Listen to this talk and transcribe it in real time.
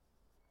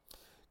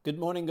Good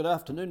morning, good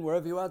afternoon,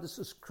 wherever you are. This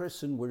is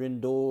Chris, and we're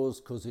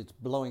indoors because it's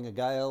blowing a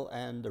gale,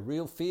 and the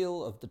real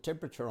feel of the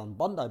temperature on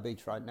Bondi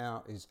Beach right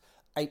now is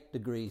 8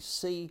 degrees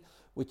C,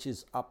 which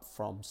is up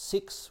from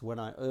 6 when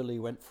I early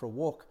went for a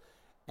walk.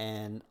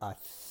 And I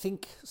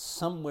think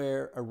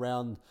somewhere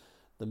around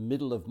the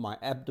middle of my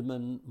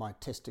abdomen, my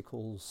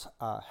testicles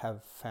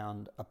have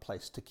found a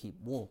place to keep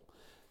warm.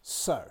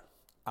 So,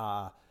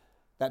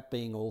 that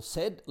being all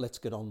said, let's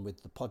get on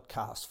with the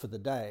podcast for the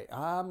day.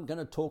 I'm going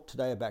to talk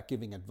today about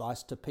giving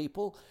advice to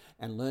people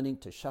and learning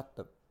to shut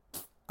the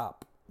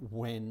up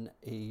when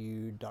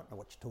you don't know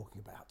what you're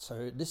talking about.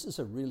 So this is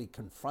a really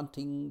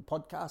confronting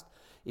podcast.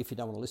 If you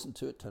don't want to listen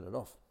to it, turn it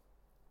off.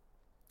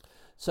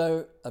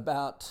 So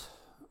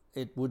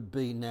it would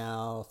be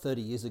now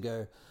 30 years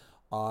ago,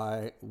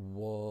 I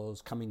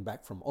was coming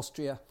back from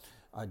Austria.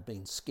 I'd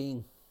been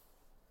skiing.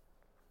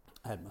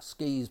 I had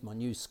my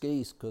new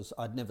skis, because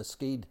I'd never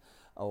skied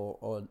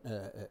or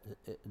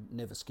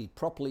never skied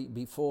properly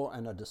before,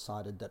 and I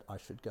decided that I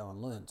should go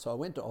and learn. So I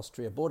went to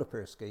Austria, bought a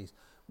pair of skis,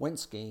 went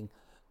skiing,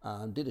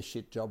 did a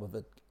shit job of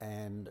it,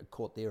 and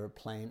caught the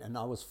aeroplane. And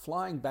I was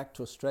flying back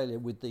to Australia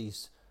with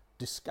these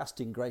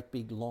disgusting, great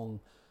big, long,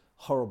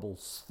 horrible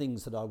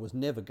things that I was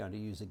never going to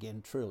use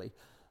again, truly.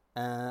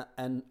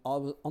 And I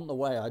was on the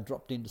way, I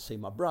dropped in to see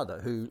my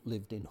brother, who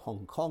lived in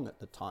Hong Kong at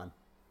the time.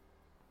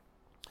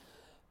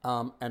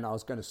 And I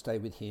was going to stay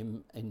with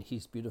him in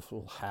his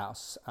beautiful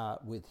house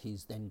with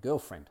his then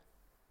girlfriend.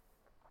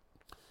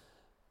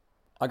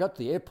 I got to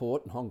the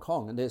airport in Hong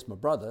Kong, and there's my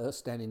brother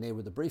standing there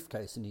with a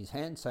briefcase in his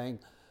hand saying,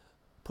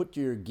 "Put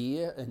your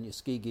gear and your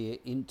ski gear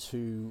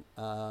into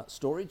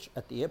storage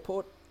at the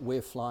airport.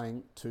 We're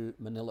flying to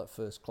Manila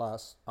first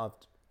class. I'm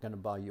going to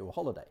buy you a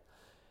holiday."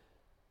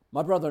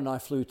 My brother and I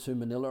flew to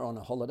Manila on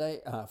a holiday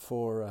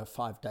for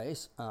 5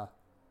 days,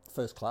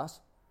 first class.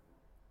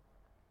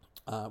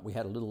 We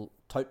had a little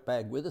tote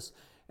bag with us,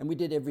 and we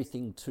did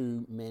everything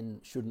two men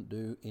shouldn't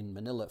do in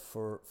Manila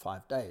for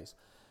 5 days.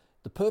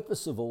 The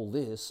purpose of all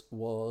this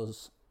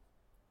was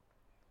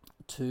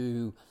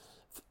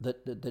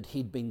that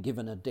he'd been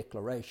given a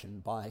declaration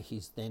by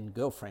his then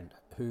girlfriend,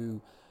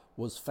 who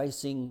was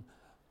facing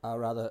a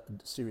rather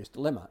serious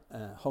dilemma.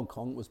 Hong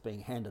Kong was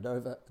being handed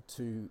over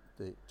to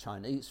the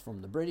Chinese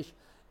from the British,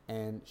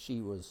 and she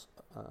was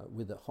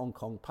with a Hong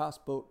Kong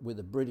passport with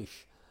a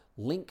British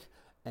link,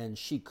 and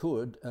she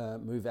could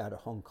move out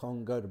of Hong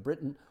Kong, go to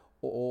Britain,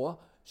 or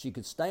she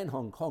could stay in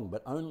Hong Kong,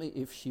 but only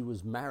if she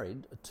was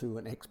married to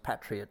an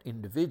expatriate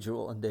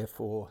individual and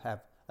therefore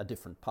have a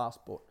different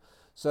passport.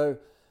 So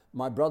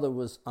my brother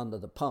was under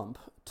the pump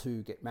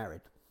to get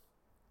married,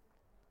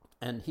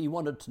 and he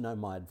wanted to know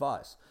my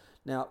advice.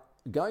 Now,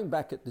 going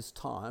back at this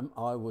time,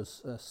 I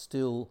was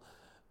still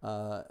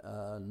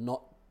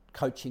not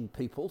coaching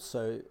people,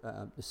 so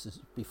this is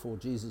before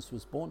Jesus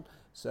was born,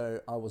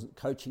 so I wasn't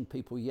coaching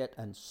people yet,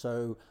 and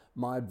so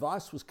my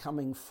advice was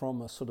coming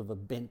from a sort of a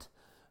bent,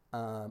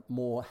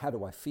 more how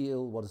do I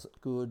feel, what is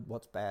it good,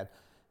 what's bad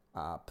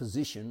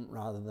position,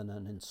 rather than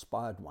an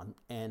inspired one.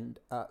 And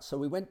so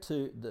we went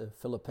to the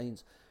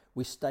Philippines.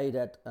 We stayed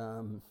at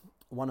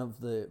one of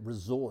the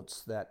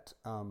resorts that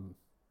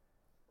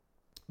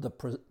the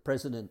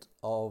president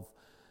of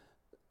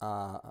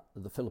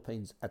the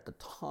Philippines at the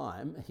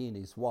time, he and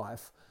his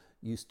wife,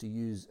 used to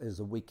use as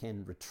a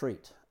weekend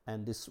retreat.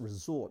 And this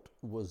resort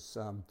was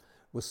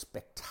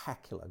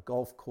spectacular.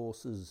 Golf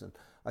courses, and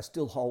I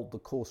still hold the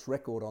course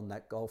record on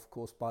that golf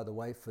course, by the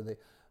way, for the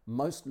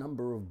most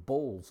number of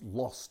balls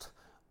lost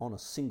on a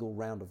single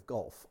round of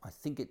golf. I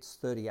think it's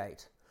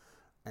 38.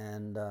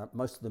 And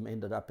most of them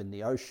ended up in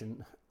the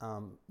ocean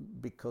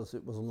because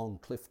it was along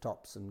cliff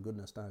tops and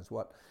goodness knows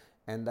what.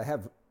 And they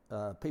have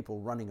people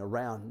running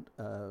around,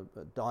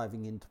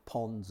 diving into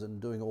ponds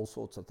and doing all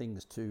sorts of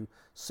things to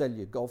sell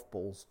you golf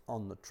balls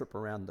on the trip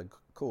around the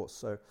course.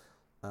 So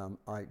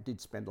I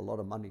did spend a lot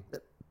of money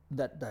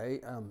that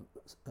day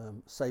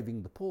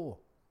saving the poor.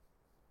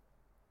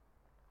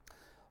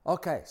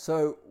 Okay,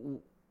 so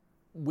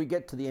we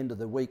get to the end of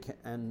the week,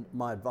 and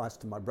my advice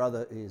to my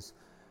brother is,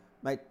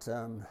 mate,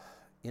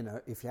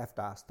 if you have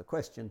to ask the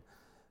question,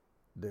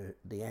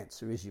 the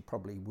answer is you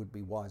probably would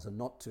be wiser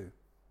not to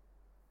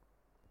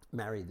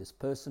marry this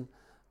person.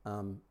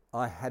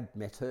 I had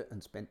met her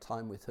and spent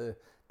time with her,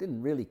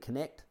 didn't really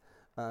connect.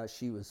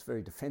 She was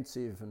very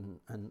defensive,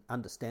 and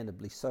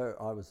understandably so.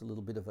 I was a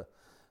little bit of a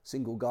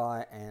single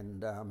guy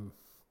and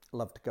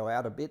loved to go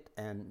out a bit,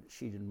 and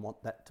she didn't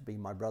want that to be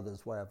my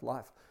brother's way of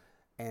life.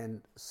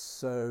 And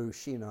so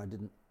she and I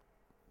didn't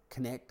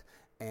connect,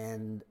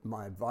 and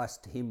my advice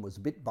to him was a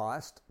bit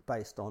biased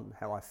based on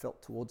how I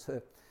felt towards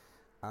her.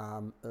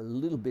 A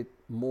little bit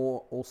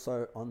more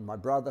also on my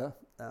brother,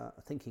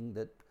 thinking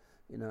that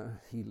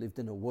he lived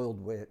in a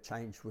world where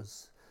change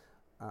was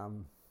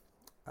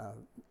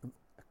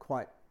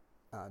quite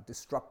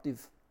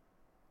disruptive,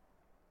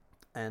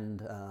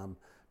 and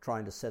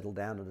trying to settle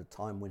down at a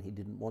time when he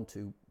didn't want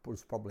to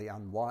was probably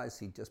unwise.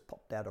 He just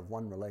popped out of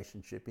one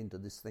relationship into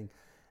this thing,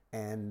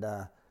 and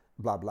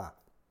blah blah.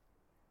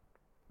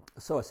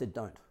 So I said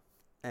don't.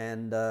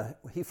 And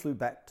he flew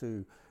back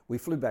to we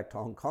flew back to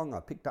Hong Kong.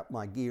 I picked up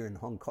my gear in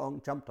Hong Kong,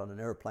 jumped on an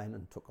aeroplane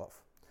and took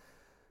off.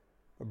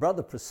 My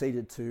brother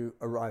proceeded to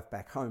arrive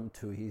back home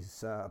to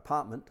his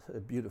apartment,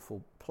 a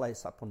beautiful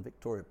place up on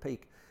Victoria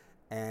Peak,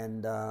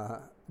 and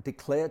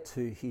declared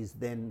to his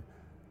then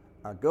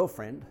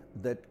girlfriend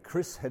that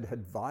Chris had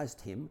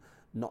advised him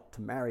not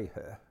to marry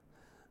her,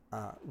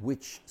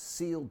 which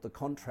sealed the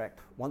contract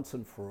once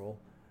and for all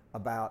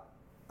about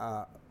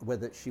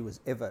whether she was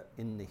ever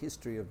in the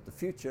history of the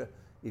future,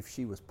 if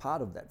she was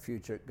part of that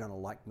future, going to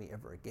like me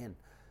ever again.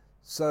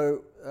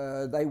 So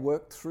they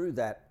worked through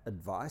that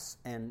advice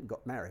and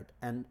got married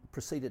and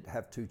proceeded to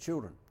have 2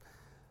 children.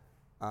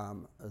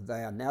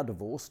 They are now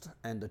divorced,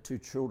 and the 2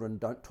 children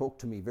don't talk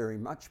to me very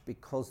much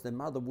because their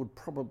mother would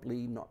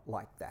probably not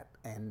like that.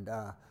 And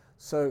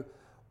so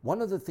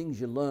one of the things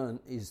you learn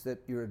is that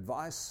your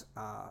advice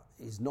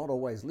is not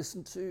always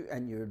listened to,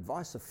 and your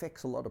advice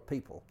affects a lot of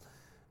people.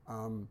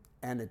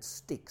 And it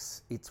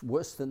sticks. It's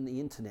worse than the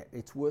internet.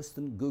 It's worse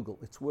than Google.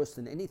 It's worse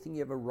than anything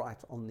you ever write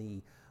on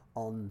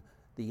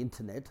the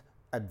internet.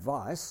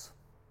 Advice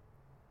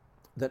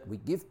that we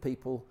give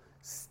people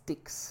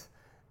sticks,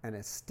 and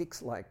it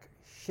sticks like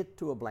shit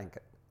to a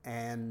blanket.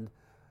 And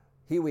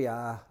here we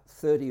are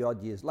 30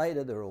 odd years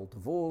later. They're all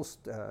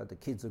divorced. The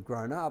kids have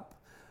grown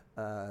up.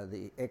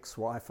 The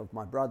ex-wife of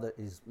my brother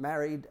is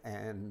married,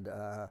 and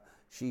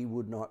she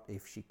would not,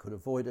 if she could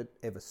avoid it,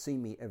 ever see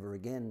me ever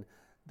again.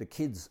 The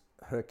kids,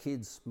 her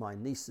kids, my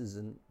nieces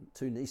and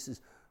 2 nieces,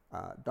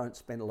 don't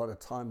spend a lot of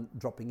time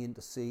dropping in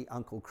to see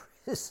Uncle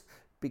Chris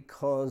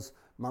because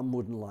Mum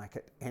wouldn't like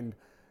it. And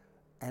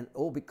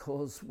all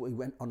because we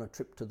went on a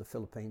trip to the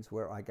Philippines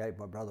where I gave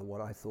my brother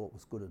what I thought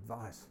was good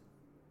advice.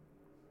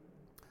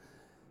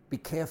 Be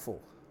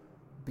careful.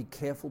 Be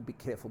careful, be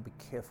careful, be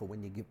careful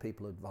when you give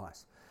people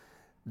advice.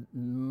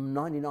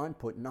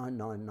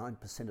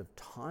 99.999% of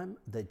time,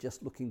 they're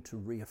just looking to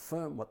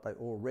reaffirm what they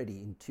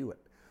already intuit.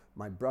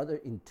 My brother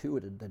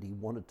intuited that he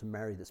wanted to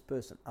marry this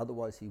person,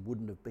 otherwise he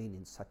wouldn't have been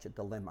in such a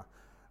dilemma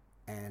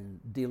and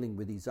dealing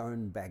with his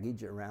own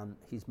baggage around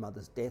his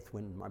mother's death.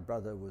 When my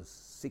brother was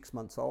 6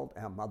 months old,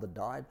 our mother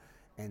died,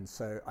 and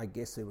so I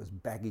guess there was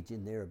baggage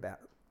in there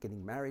about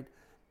getting married,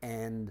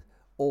 and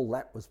all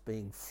that was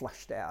being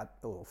fleshed out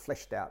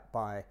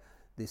by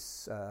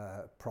this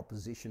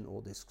proposition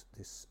or this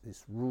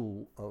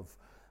rule of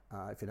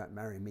if you don't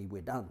marry me,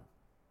 we're done.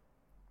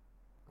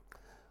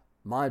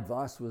 My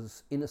advice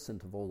was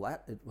innocent of all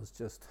that. It was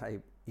just, hey,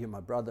 you're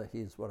my brother,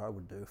 here's what I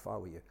would do if I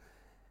were you.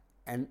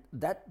 And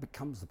that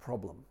becomes the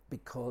problem,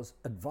 because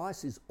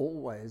advice is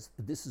always,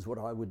 this is what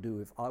I would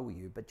do if I were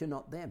you, but you're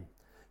not them.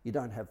 You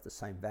don't have the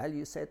same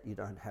value set, you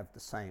don't have the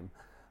same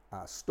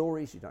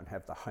stories, you don't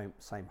have the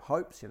same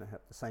hopes, you don't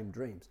have the same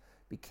dreams.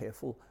 Be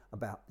careful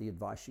about the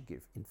advice you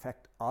give. In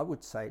fact, I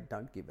would say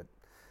don't give it.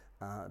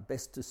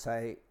 Best to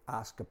say,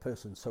 ask a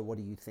person, so what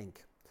do you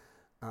think?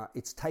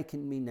 It's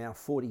taken me now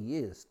 40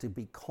 years to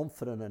be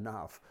confident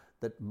enough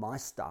that my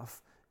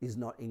stuff is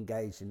not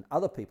engaged in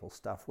other people's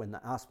stuff when they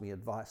ask me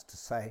advice, to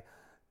say,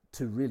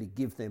 to really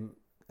give them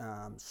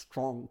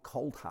strong,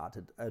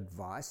 cold-hearted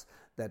advice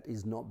that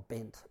is not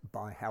bent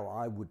by how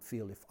I would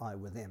feel if I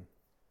were them.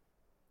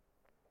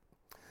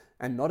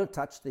 And not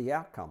attach the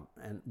outcome,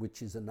 and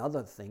which is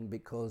another thing,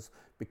 because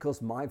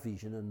my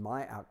vision and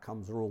my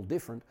outcomes are all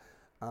different.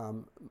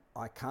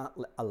 I can't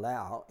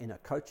allow in a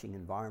coaching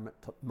environment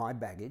my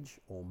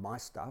baggage or my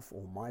stuff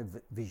or my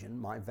vision,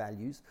 my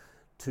values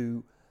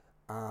to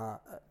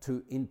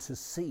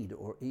intercede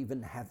or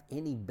even have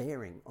any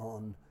bearing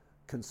on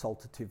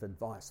consultative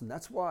advice. And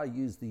that's why I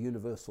use the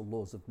universal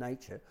laws of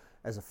nature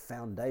as a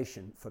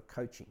foundation for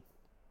coaching,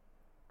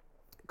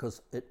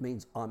 because it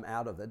means I'm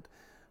out of it.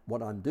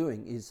 What I'm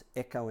doing is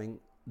echoing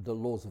the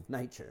laws of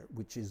nature,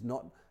 which is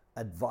not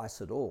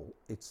advice at all.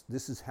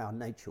 This is how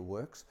nature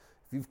works.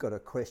 If you've got a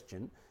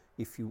question,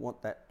 if you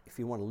want to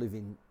live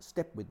in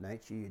step with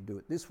nature, you do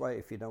it this way.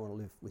 If you don't want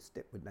to live with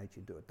step with nature,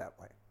 you do it that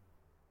way.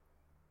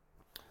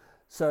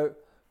 So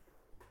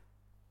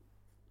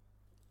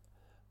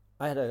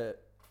I had a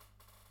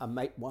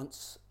mate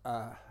once.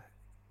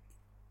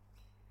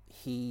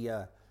 He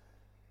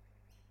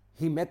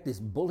met this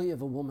bully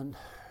of a woman,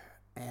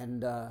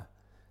 and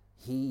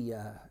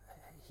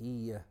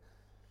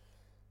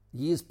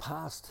years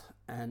passed,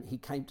 and he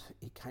came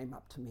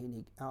up to me,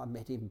 and I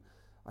met him,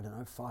 I don't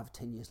know,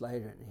 5-10 years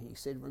later, and he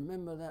said,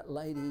 "Remember that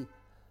lady,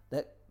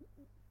 that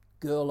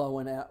girl I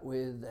went out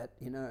with, that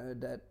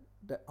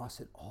I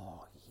said,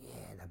 "Oh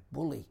yeah, the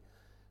bully,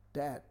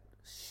 that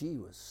she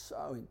was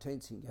so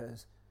intense." He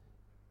goes,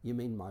 "You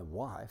mean my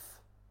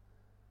wife?"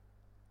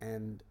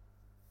 And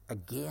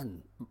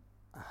again,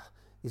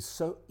 it's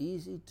so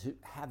easy to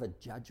have a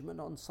judgment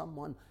on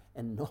someone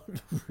and not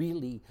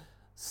really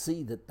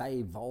see that they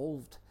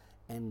evolved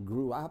and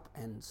grew up.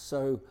 And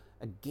so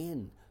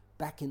again,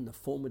 back in the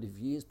formative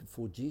years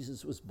before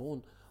Jesus was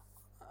born,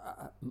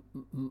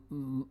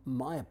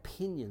 my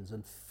opinions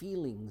and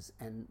feelings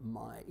and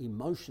my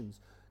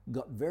emotions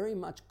got very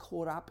much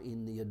caught up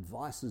in the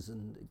advices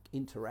and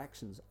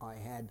interactions I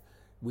had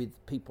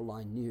with people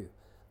I knew.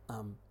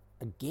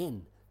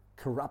 Again,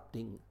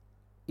 corrupting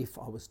if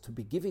I was to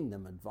be giving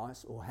them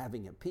advice or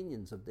having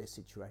opinions of their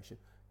situation,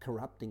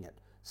 corrupting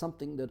it.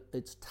 Something that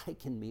it's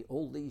taken me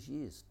all these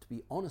years, to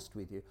be honest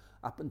with you,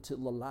 up until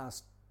the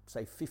last,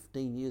 say,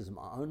 15 years of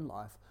my own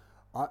life,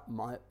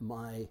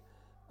 my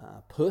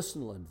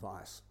personal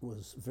advice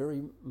was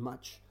very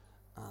much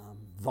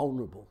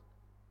vulnerable.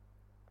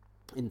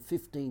 In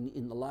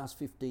the last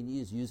 15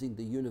 years, using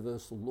the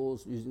universal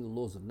laws, using the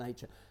laws of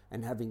nature,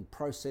 and having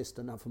processed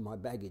enough of my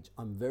baggage,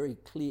 I'm very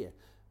clear,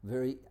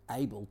 very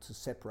able to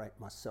separate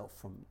myself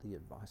from the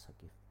advice I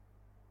give.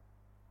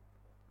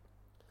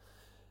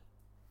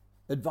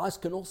 Advice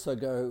can also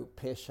go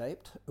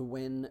pear-shaped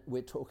when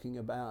we're talking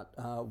about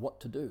what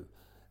to do,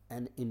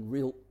 and in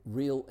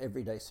real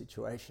everyday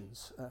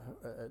situations.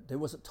 There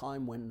was a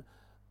time when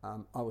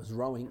I was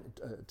rowing,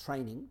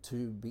 training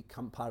to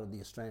become part of the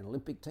Australian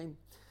Olympic team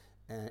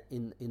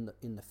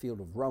in the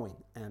field of rowing,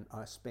 and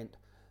I spent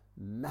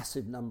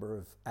massive number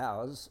of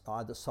hours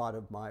either side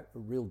of my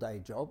real day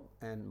job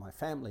and my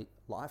family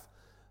life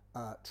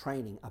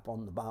training up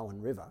on the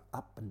Barwon River,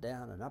 up and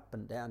down,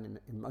 in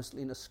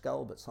mostly in a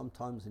scull, but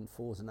sometimes in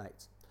 4s and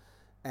 8s.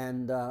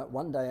 And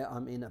one day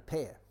I'm in a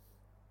pair.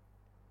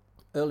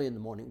 Early in the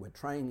morning, we're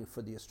training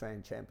for the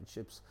Australian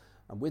Championships.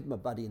 I'm with my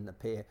buddy in the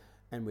pair,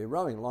 and we're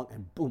rowing along,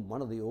 and boom,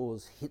 one of the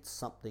oars hits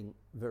something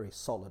very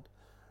solid.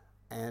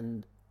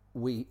 And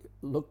we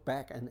look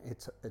back, and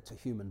it's a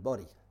human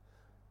body.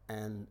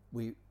 And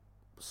we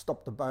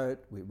stopped the boat,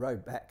 we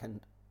rowed back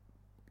and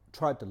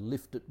tried to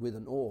lift it with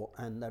an oar,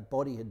 and that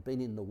body had been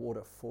in the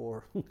water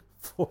for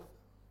a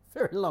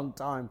very long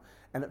time,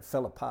 and it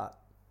fell apart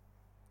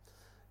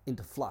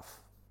into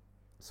fluff.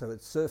 So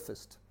it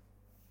surfaced,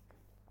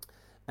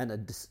 and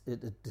it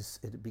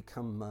had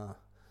become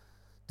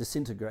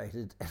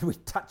disintegrated, and we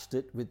touched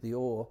it with the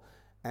oar,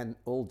 and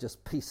all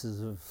just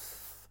pieces of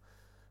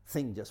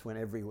thing just went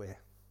everywhere.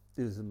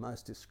 It was the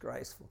most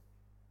disgraceful.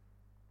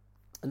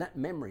 And that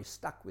memory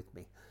stuck with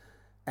me.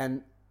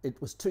 And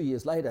it was 2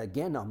 years later,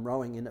 again, I'm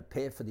rowing in a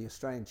pair for the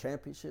Australian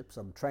Championships.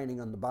 I'm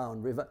training on the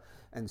Barwon River,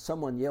 and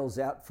someone yells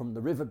out from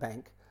the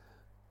riverbank,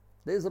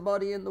 "There's a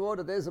body in the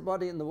water, there's a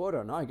body in the water."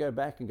 And I go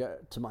back and go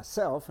to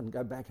myself and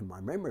go back in my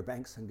memory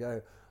banks and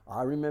go,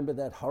 I remember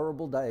that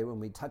horrible day when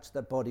we touched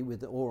that body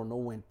with the oar and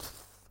all went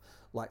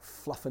like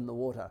fluff in the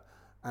water.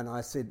 And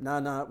I said,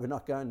 no, we're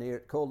not going near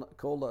it. Call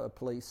the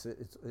police.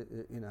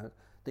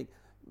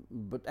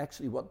 But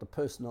actually what the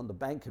person on the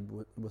bank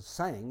was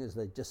saying is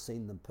they'd just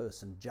seen the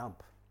person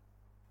jump.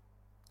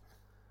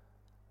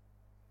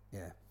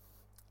 Yeah.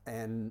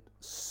 And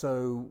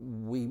so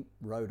we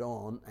rode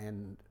on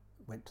and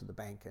went to the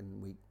bank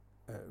and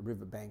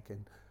river bank,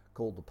 and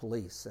called the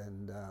police,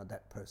 and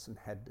that person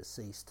had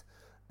deceased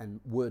and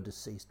were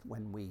deceased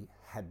when we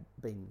had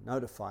been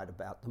notified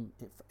about them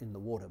in the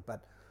water.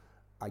 But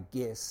I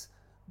guess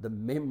the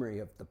memory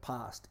of the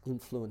past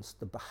influenced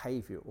the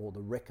behaviour or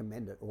the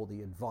recommended or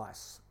the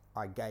advice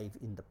I gave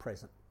in the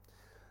present.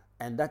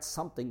 And that's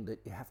something that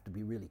you have to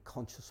be really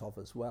conscious of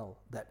as well,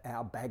 that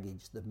our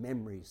baggage, the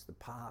memories, the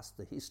past,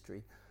 the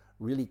history,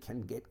 really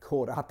can get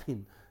caught up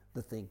in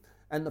the thing.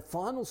 And the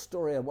final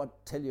story I want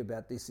to tell you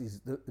about this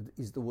is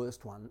the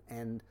worst one,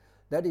 and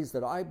that is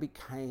that I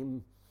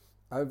became,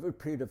 over a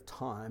period of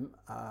time,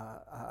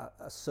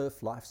 a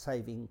surf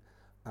life-saving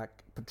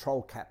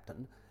patrol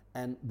captain,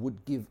 and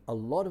would give a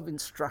lot of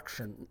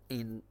instruction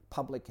in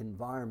public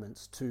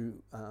environments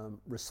to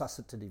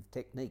resuscitative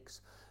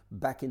techniques.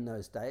 Back in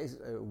those days,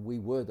 we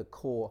were the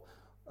core.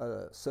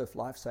 Surf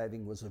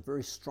lifesaving was a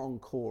very strong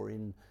core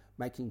in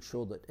making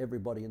sure that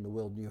everybody in the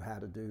world knew how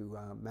to do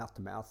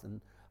mouth-to-mouth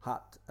and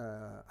heart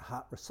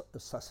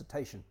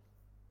resuscitation.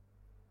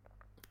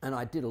 And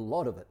I did a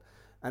lot of it.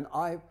 And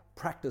I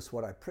practiced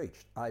what I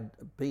preached. I'd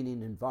been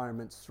in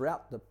environments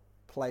throughout the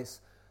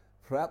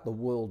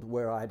world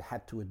where I'd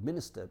had to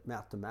administer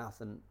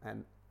mouth-to-mouth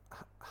and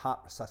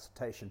heart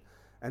resuscitation.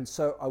 And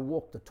so I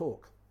walked the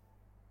talk,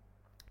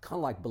 kind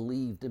of like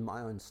believed in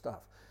my own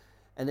stuff.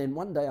 And then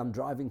one day I'm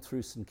driving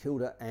through St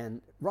Kilda,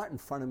 and right in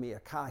front of me a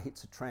car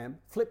hits a tram,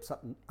 flips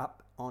up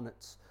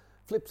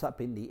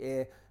in the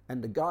air,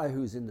 and the guy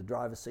who's in the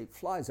driver's seat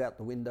flies out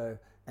the window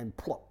and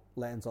plop,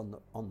 lands on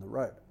the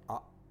road.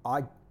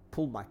 I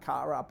pulled my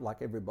car up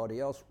like everybody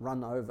else,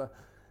 run over,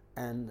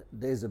 and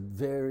there's a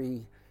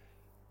very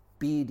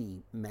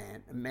beardy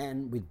man, a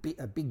man with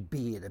a big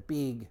beard, a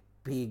big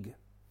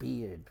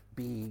beard,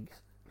 big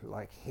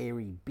like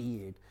hairy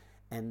beard,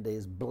 and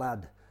there's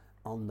blood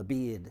on the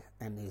beard,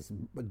 and there's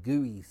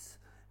gooeys.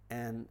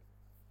 And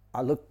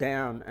I looked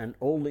down, and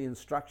all the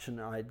instruction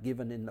I had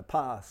given in the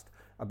past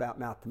about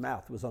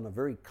mouth-to-mouth was on a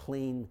very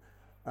clean,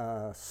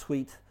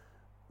 sweet,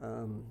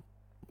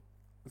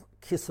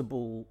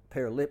 kissable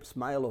pair of lips,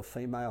 male or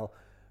female,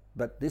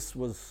 but this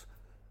was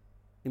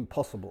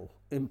impulsive.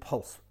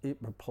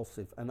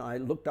 And I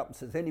looked up and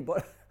said,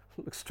 anybody?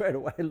 Straight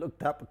away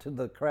looked up to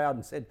the crowd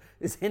and said,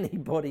 is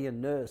anybody a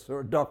nurse or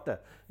a doctor?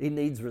 He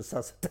needs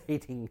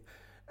resuscitating.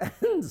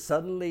 And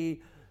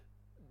suddenly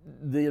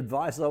the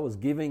advice I was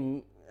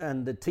giving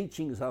and the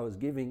teachings I was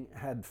giving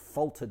had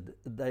faltered.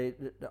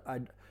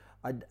 I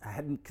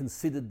hadn't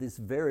considered this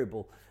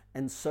variable,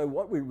 And so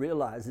what we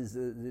realize is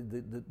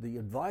the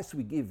advice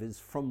we give is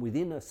from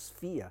within a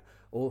sphere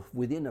or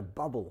within a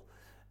bubble.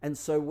 And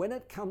so when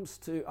it comes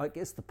to, I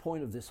guess the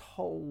point of this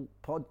whole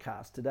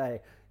podcast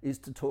today is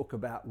to talk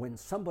about when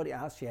somebody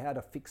asks you how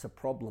to fix a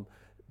problem,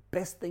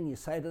 best thing you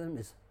say to them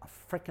is, I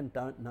frickin'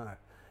 don't know.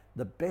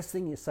 The best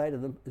thing you say to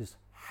them is,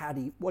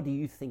 what do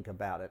you think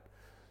about it?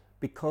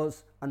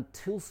 Because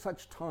until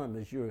such time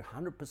as you're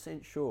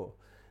 100% sure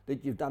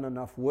that you've done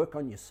enough work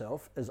on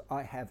yourself, as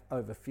I have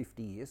over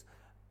 50 years,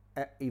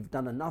 you've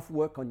done enough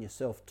work on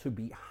yourself to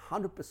be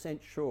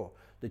 100% sure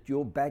that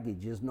your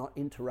baggage is not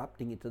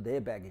interrupting into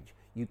their baggage.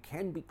 You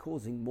can be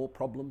causing more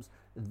problems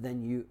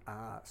than you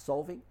are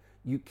solving.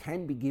 You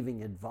can be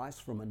giving advice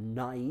from a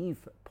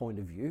naive point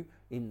of view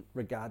in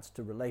regards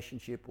to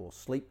relationship or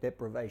sleep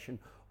deprivation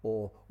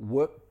or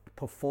work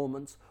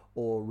performance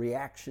or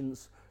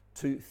reactions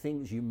to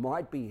things. You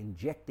might be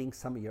injecting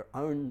some of your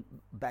own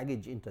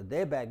baggage into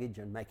their baggage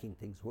and making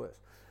things worse.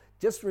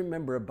 Just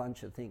remember a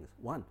bunch of things.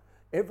 One,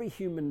 every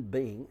human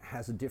being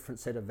has a different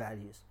set of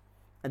values.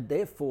 And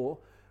therefore,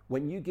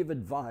 when you give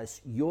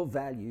advice, your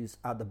values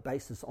are the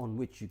basis on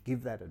which you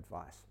give that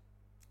advice.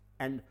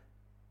 And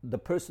the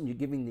person you're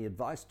giving the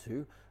advice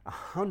to,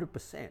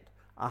 100%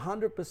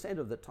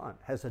 of the time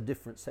has a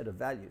different set of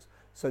values.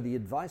 So the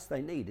advice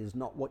they need is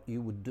not what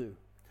you would do.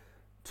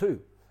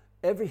 Two,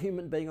 every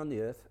human being on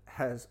the earth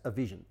has a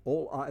vision.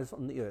 All eyes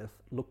on the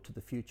earth look to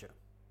the future.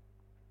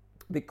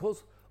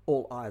 Because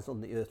all eyes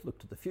on the earth look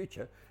to the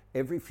future,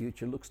 every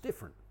future looks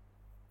different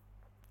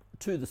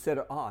to the set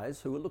of eyes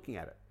who are looking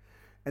at it.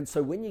 And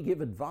so when you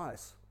give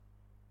advice,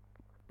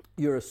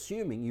 you're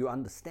assuming you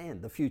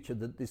understand the future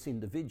that this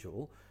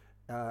individual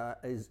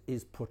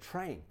is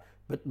portraying.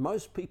 But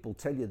most people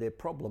tell you their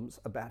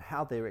problems about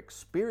how they're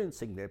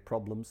experiencing their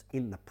problems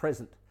in the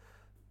present.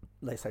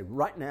 They say,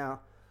 right now,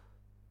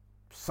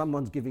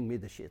 someone's giving me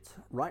the shits.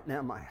 Right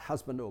now, my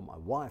husband or my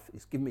wife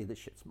is giving me the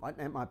shits. Right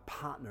now, my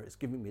partner is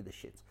giving me the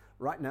shits.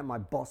 Right now, my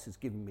boss is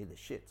giving me the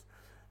shits.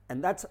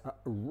 And that's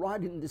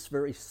right in this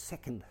very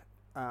second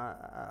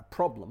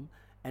problem.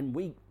 And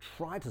we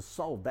try to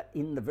solve that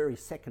in the very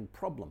second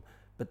problem.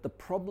 But the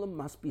problem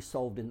must be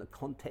solved in the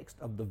context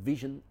of the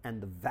vision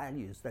and the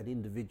values that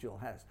individual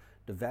has.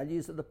 The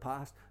values of the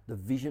past, the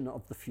vision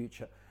of the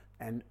future.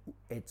 And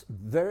it's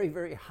very,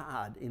 very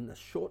hard in the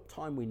short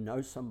time we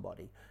know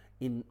somebody,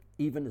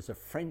 even as a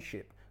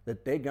friendship,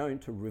 that they're going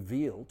to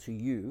reveal to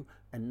you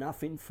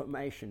enough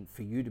information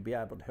for you to be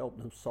able to help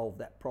them solve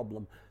that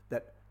problem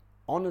that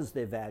honors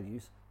their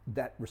values,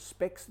 that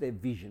respects their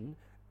vision,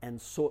 and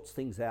sorts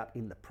things out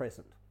in the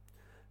present.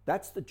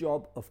 That's the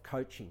job of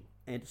coaching.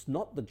 And it's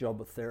not the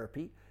job of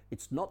therapy.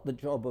 It's not the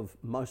job of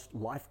most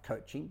life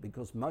coaching,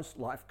 because most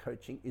life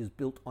coaching is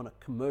built on a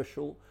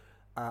commercial,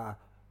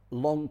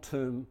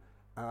 long-term,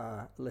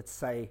 let's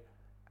say,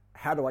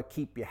 how do I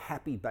keep you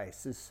happy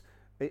basis.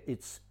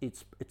 It's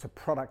a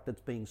product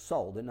that's being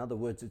sold. In other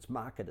words, it's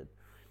marketed.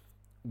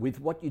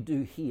 With what you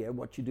do here,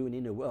 what you do in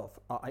Inner Wealth,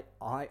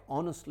 I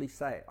honestly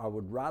say I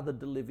would rather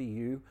deliver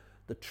you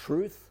the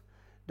truth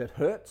that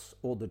hurts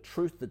or the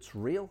truth that's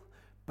real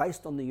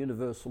based on the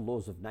universal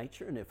laws of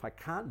nature. And if I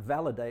can't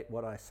validate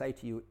what I say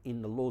to you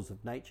in the laws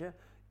of nature,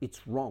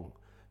 it's wrong.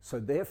 So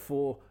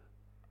therefore,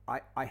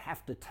 I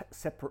have to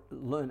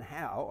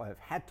I've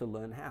had to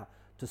learn how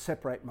to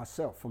separate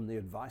myself from the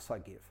advice I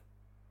give.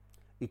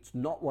 It's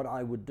not what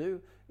I would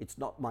do, it's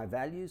not my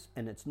values,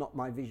 and it's not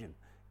my vision.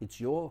 It's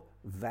your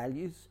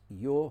values,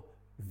 your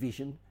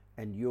vision,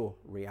 and your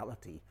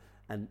reality.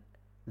 And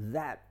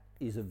that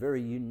is a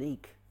very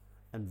unique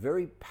and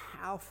very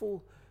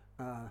powerful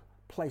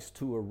place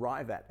to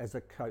arrive at as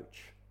a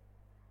coach.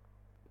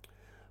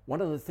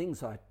 One of the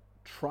things I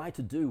try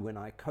to do when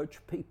I coach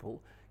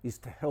people is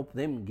to help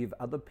them give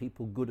other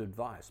people good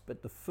advice.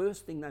 But the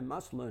first thing they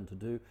must learn to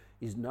do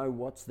is know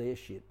what's their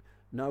shit,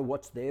 know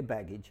what's their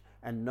baggage,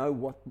 and know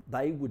what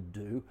they would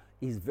do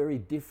is very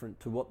different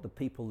to what the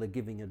people they're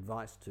giving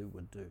advice to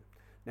would do.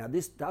 Now,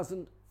 this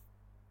doesn't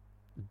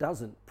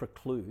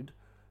preclude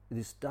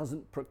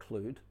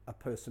a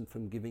person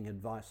from giving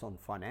advice on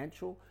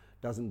financial,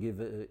 doesn't give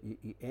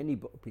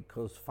anybody,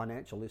 because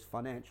financial is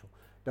financial,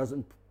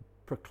 doesn't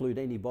preclude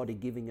anybody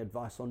giving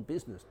advice on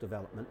business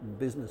development and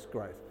business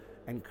growth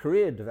and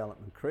career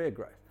development, career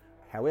growth.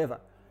 However,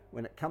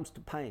 when it comes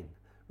to pain,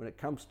 when it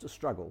comes to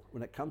struggle,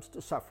 when it comes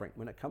to suffering,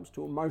 when it comes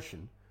to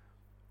emotion,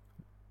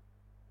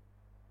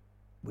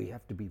 we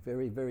have to be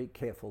very, very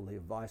careful. The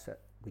advice that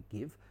we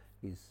give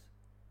is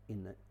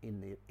in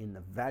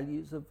the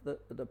values of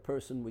the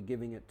person we're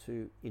giving it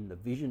to, in the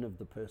vision of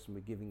the person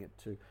we're giving it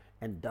to,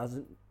 and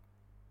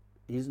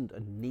isn't a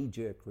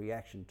knee-jerk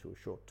reaction to a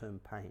short-term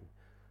pain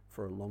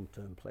for a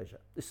long-term pleasure.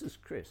 This is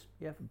Chris.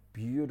 You have a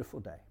beautiful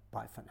day.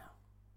 Bye for now.